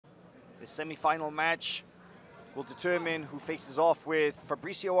The semi-final match will determine who faces off with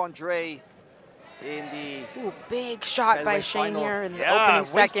Fabricio Andre in the big shot by Shane final. here in the opening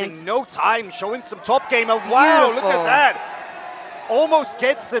seconds. Wasting no time, showing some top game. And wow, look at that. Almost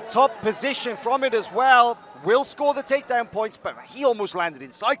gets the top position from it as well. Will score the takedown points, but he almost landed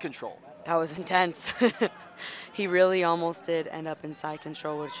in side control. That was intense. He really almost did end up in side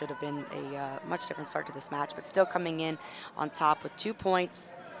control, which should have been a much different start to this match, but still coming in on top with 2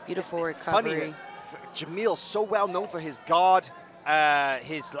 points. Beautiful recovery. Funny, Jamil, so well known for his guard,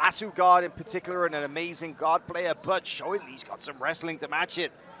 his lasso guard in particular, and an amazing guard player, but showing he's got some wrestling to match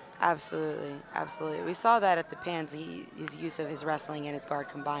it. Absolutely, absolutely. We saw that at the Pans, his use of his wrestling and his guard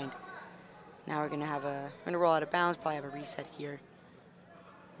combined. Now we're gonna roll out of bounds, probably have a reset here.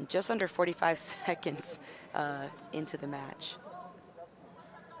 And just under 45 seconds into the match.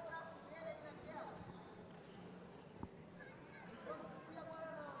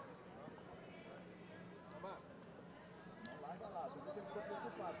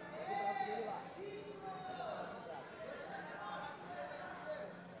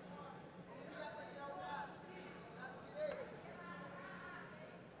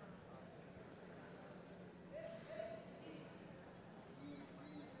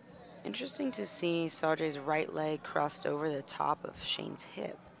 Interesting to see Sodre's right leg crossed over the top of Shane's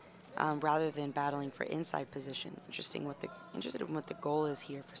hip rather than battling for inside position. Interested in what the goal is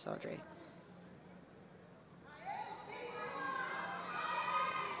here for Sodre.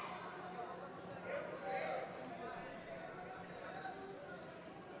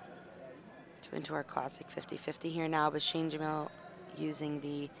 Into our classic 50-50 here now, but Shane Jamil using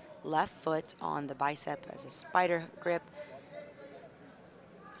the left foot on the bicep as a spider grip.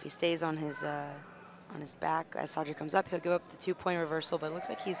 If he stays on his back as Sodre comes up, he'll give up the 2-point reversal, but it looks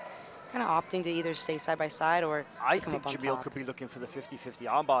like he's kind of opting to either stay side by side or I think Jamil could be looking for the 50-50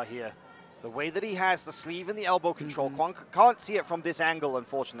 armbar here. The way that he has the sleeve and the elbow control, can't see it from this angle,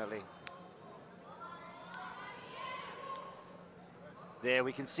 unfortunately. There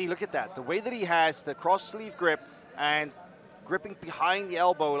we can see, look at that. The way that he has the cross sleeve grip and gripping behind the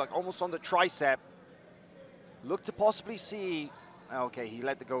elbow, like almost on the tricep. Look to possibly see, okay, he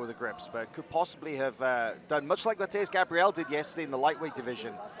let go of the grips, but could possibly have done much like Mateus Gabriel did yesterday in the lightweight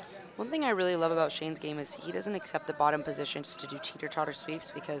division. One thing I really love about Shane's game is he doesn't accept the bottom position just to do teeter-totter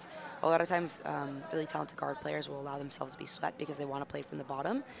sweeps, because a lot of times really talented guard players will allow themselves to be swept because they want to play from the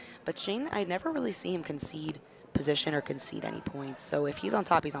bottom. But Shane, I never really see him concede position or concede any points. So if he's on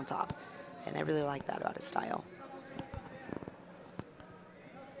top, he's on top. And I really like that about his style.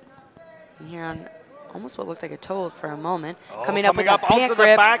 And here on almost what looked like a toe for a moment. Coming up with a pant onto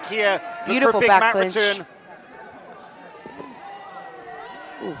grip. The back here. Beautiful back clinch.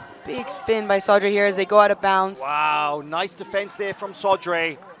 Ooh, big spin by Sodre here as they go out of bounds. Wow, nice defense there from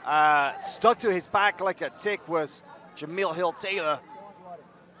Sodre. Stuck to his back like a tick was Jamil Hill-Taylor.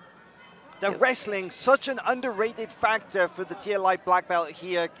 The wrestling, such an underrated factor for the tier light black belt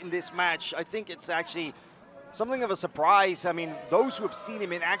here in this match. I think it's actually something of a surprise. I mean, those who have seen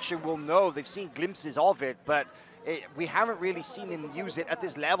him in action will know. They've seen glimpses of it, but we haven't really seen him use it at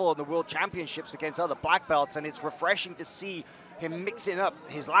this level in the World Championships against other black belts, and it's refreshing to see him mixing up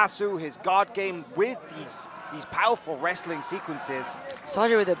his lasso, his guard game with these powerful wrestling sequences.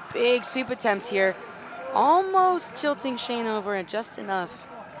 Sodre with a big sweep attempt here, almost tilting Shane over and just enough,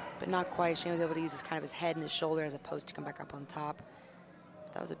 but not quite. Shane was able to use his head and his shoulder as opposed to come back up on top.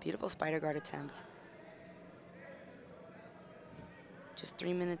 That was a beautiful spider guard attempt. Just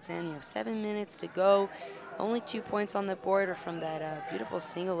 3 minutes in, you have 7 minutes to go. Only 2 points on the board are from that beautiful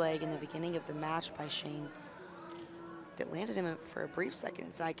single leg in the beginning of the match by Shane that landed him for a brief second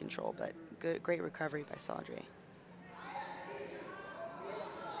in side control, but great recovery by Sodre.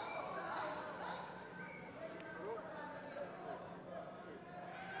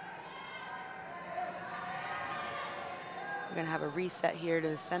 We're gonna have a reset here to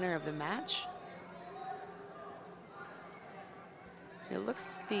the center of the match. It looks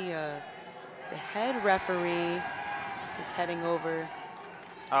like the head referee is heading over.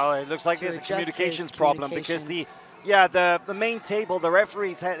 Oh, it looks like there's a communications problem because the main table, the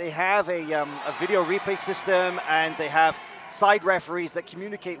referees, they have a video replay system, and they have side referees that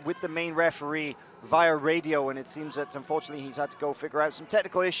communicate with the main referee via radio, and it seems that unfortunately he's had to go figure out some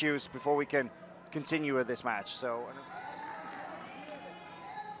technical issues before we can continue with this match. So.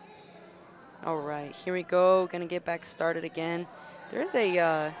 All right, here we go. Gonna get back started again. There's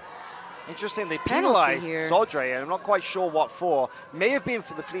a interesting. They penalized Sodre, and I'm not quite sure what for. May have been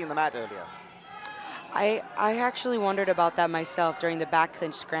for the flea in the mat earlier. I actually wondered about that myself during the back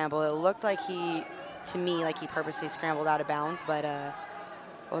clinch scramble. It looked like to me, like he purposely scrambled out of bounds, but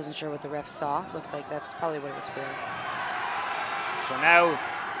I wasn't sure what the ref saw. Looks like that's probably what it was for. So now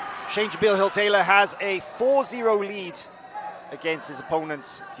Shane Jamil Hill-Taylor has a 4-0 lead against his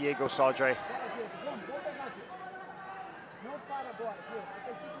opponent, Diego Sodre.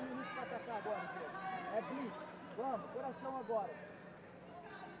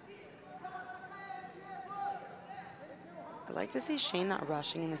 I'd like to see Shane not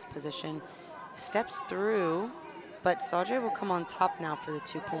rushing in this position. Steps through, but Sodre will come on top now for the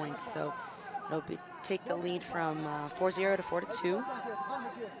 2 points. So it'll take the lead from 4-0 to 4-2.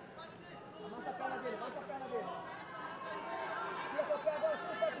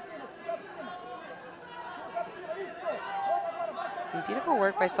 And beautiful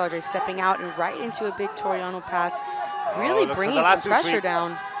work by Sodre, stepping out and right into a big Toriano pass, really bringing some pressure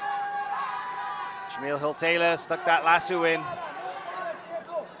down. Jamil Hill-Taylor stuck that lasso in.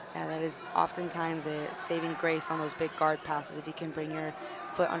 Yeah, that is oftentimes a saving grace on those big guard passes if you can bring your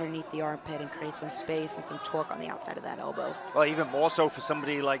foot underneath the armpit and create some space and some torque on the outside of that elbow. Well, even more so for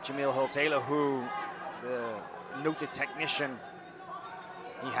somebody like Jamil Hill-Taylor, who, the noted technician,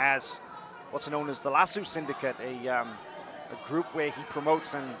 he has what's known as the Lasso Syndicate, a group where he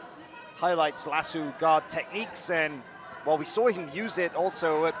promotes and highlights lasso guard techniques. And well, we saw him use it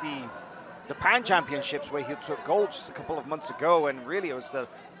also at the Pan Championships, where he took gold just a couple of months ago, and really it was the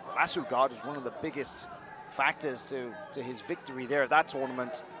lasso guard was one of the biggest factors to his victory there at that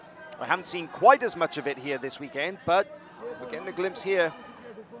tournament. I haven't seen quite as much of it here this weekend, but we're getting a glimpse here.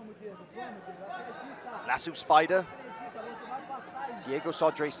 Lasso spider. Diego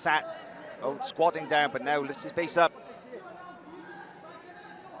Sodre sat, squatting down, but now lifts his base up.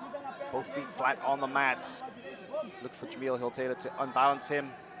 Both feet flat on the mats. Look for Jamil Hill-Taylor to unbalance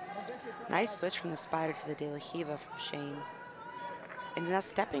him. Nice switch from the spider to the De La Riva from Shane. And he's now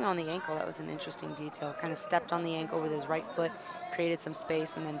stepping on the ankle. That was an interesting detail. Kind of stepped on the ankle with his right foot, created some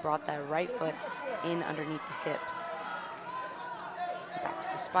space, and then brought that right foot in underneath the hips. Back to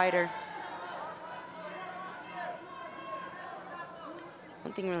the spider.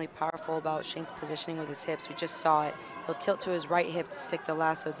 One thing really powerful about Shane's positioning with his hips, we just saw it. He'll tilt to his right hip to stick the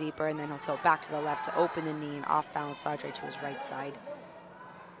lasso deeper, and then he'll tilt back to the left to open the knee and off-balance Sodre to his right side,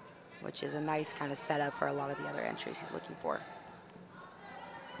 which is a nice kind of setup for a lot of the other entries he's looking for.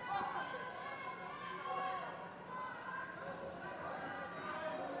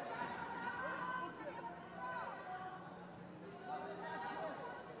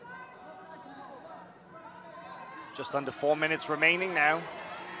 Just under 4 minutes remaining now.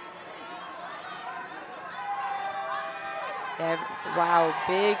 Yeah, wow,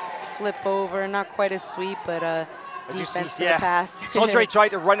 big flip over, not quite as sweet, but defense to the pass. Sodre tried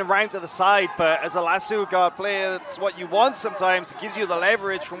to run around to the side, but as a lasso guard player, that's what you want sometimes. It gives you the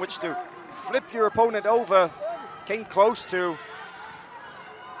leverage from which to flip your opponent over. Came close to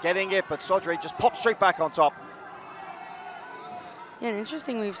getting it, but Sodre just popped straight back on top. Yeah, and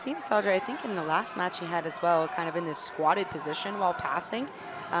interesting, we've seen Sodre, I think in the last match he had as well, kind of in this squatted position while passing,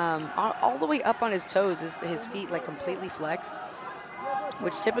 all the way up on his toes, his feet like completely flexed,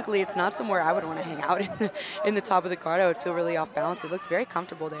 which typically it's not somewhere I would want to hang out in the top of the guard. I would feel really off balance, but it looks very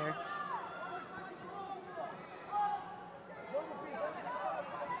comfortable there.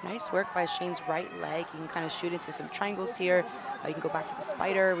 Nice work by Shane's right leg. You can kind of shoot into some triangles here. You can go back to the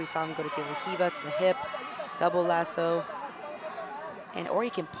spider. We saw him go to De La Riva to the hip, double lasso. Or he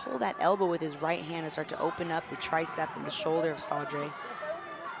can pull that elbow with his right hand and start to open up the tricep and the shoulder of Sodre.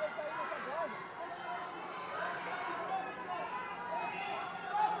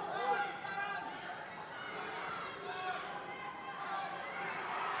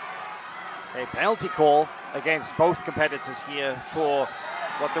 A penalty call against both competitors here for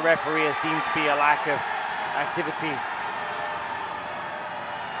what the referee has deemed to be a lack of activity.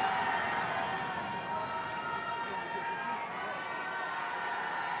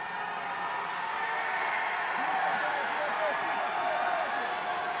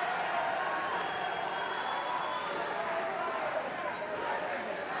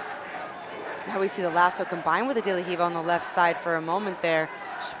 Now we see the lasso combined with the De La Riva on the left side for a moment there.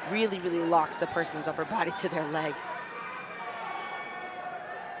 Just really, really locks the person's upper body to their leg.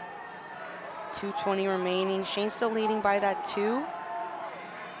 2:20 remaining. Shane's still leading by that 2.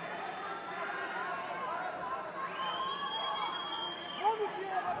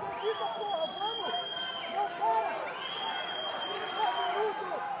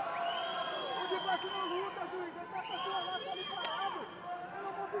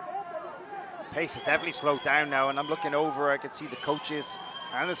 Pace has definitely slowed down now, and I'm looking over, I can see the coaches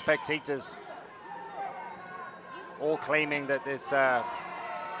and the spectators all claiming that this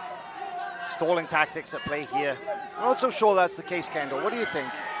stalling tactics at play here. I'm not so sure that's the case, Kendall. What do you think?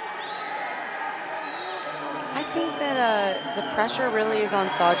 I think that the pressure really is on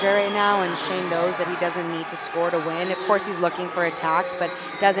Sodre right now, and Shane knows that he doesn't need to score to win. Of course, he's looking for attacks, but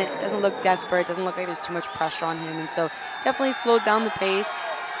doesn't look desperate. Doesn't look like there's too much pressure on him, and so definitely slowed down the pace.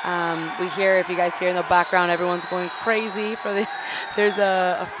 We hear, if you guys hear in the background, everyone's going crazy for the. There's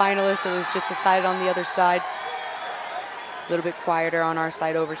a finalist that was just decided on the other side. A little bit quieter on our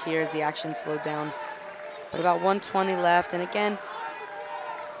side over here as the action slowed down. But about 120 left, and again,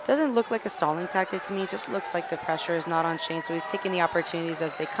 doesn't look like a stalling tactic to me. It just looks like the pressure is not on Shane, so he's taking the opportunities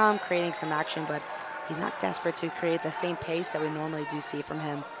as they come, creating some action, but he's not desperate to create the same pace that we normally do see from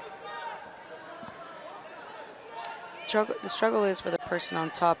him. The struggle is for the person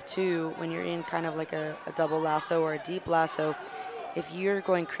on top too, when you're in kind of like a double lasso or a deep lasso. If you're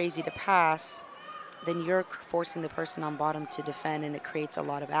going crazy to pass, then you're forcing the person on bottom to defend, and it creates a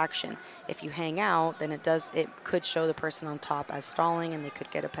lot of action. If you hang out, then it could show the person on top as stalling, and they could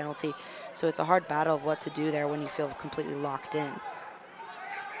get a penalty. So it's a hard battle of what to do there when you feel completely locked in.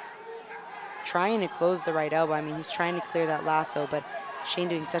 Trying to close the right elbow. I mean, he's trying to clear that lasso, but Shane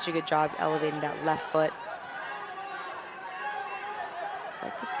doing such a good job elevating that left foot. I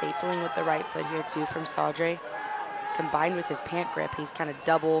like the stapling with the right foot here too from Sodre. Combined with his pant grip, he's kind of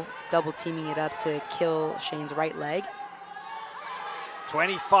double teaming it up to kill Shane's right leg.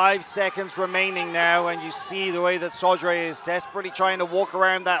 25 seconds remaining now, and you see the way that Sodre is desperately trying to walk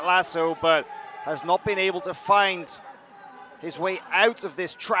around that lasso, but has not been able to find his way out of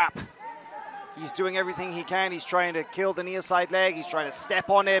this trap. He's doing everything he can. He's trying to kill the near side leg. He's trying to step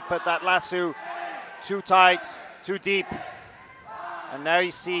on it, but that lasso too tight, too deep. And now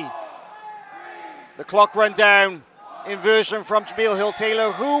you see the clock run down. Inversion from Jamil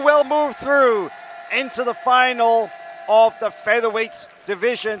Hill-Taylor, who will move through into the final of the featherweight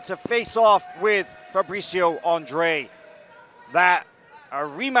division to face off with Fabricio Andre. That a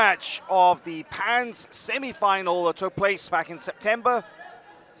rematch of the PANS semi-final that took place back in September.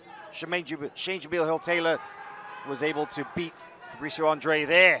 Shane Jamil Hill-Taylor was able to beat Fabricio Andre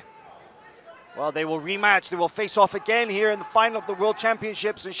there. Well, they will rematch. They will face off again here in the final of the World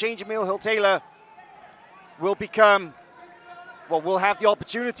Championships, and Shane Jamil Hill-Taylor will become, well, will have the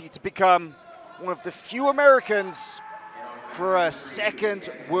opportunity to become one of the few Americans for a second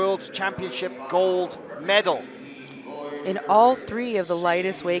World Championship gold medal. And all three of the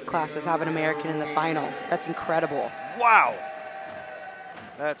lightest weight classes have an American in the final. That's incredible. Wow.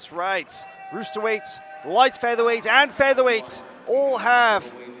 That's right. Roosterweight, light featherweight, and featherweight all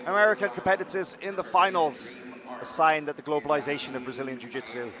have American competitors in the finals. A sign that the globalization of Brazilian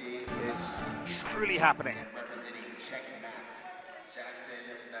Jiu-Jitsu is truly happening.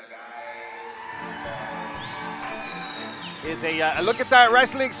 Is a look at that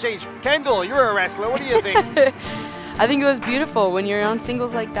wrestling exchange. Kendall, you're a wrestler. What do you think? I think it was beautiful. When you're on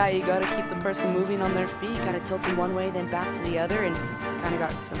singles like that, you got to keep the person moving on their feet. You got to tilt him one way, then back to the other, and kind of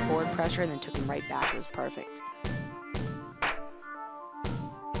got some forward pressure and then took him right back. It was perfect.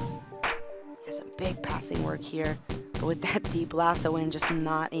 Some big passing work here, but with that deep lasso in, just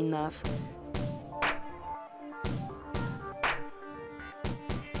not enough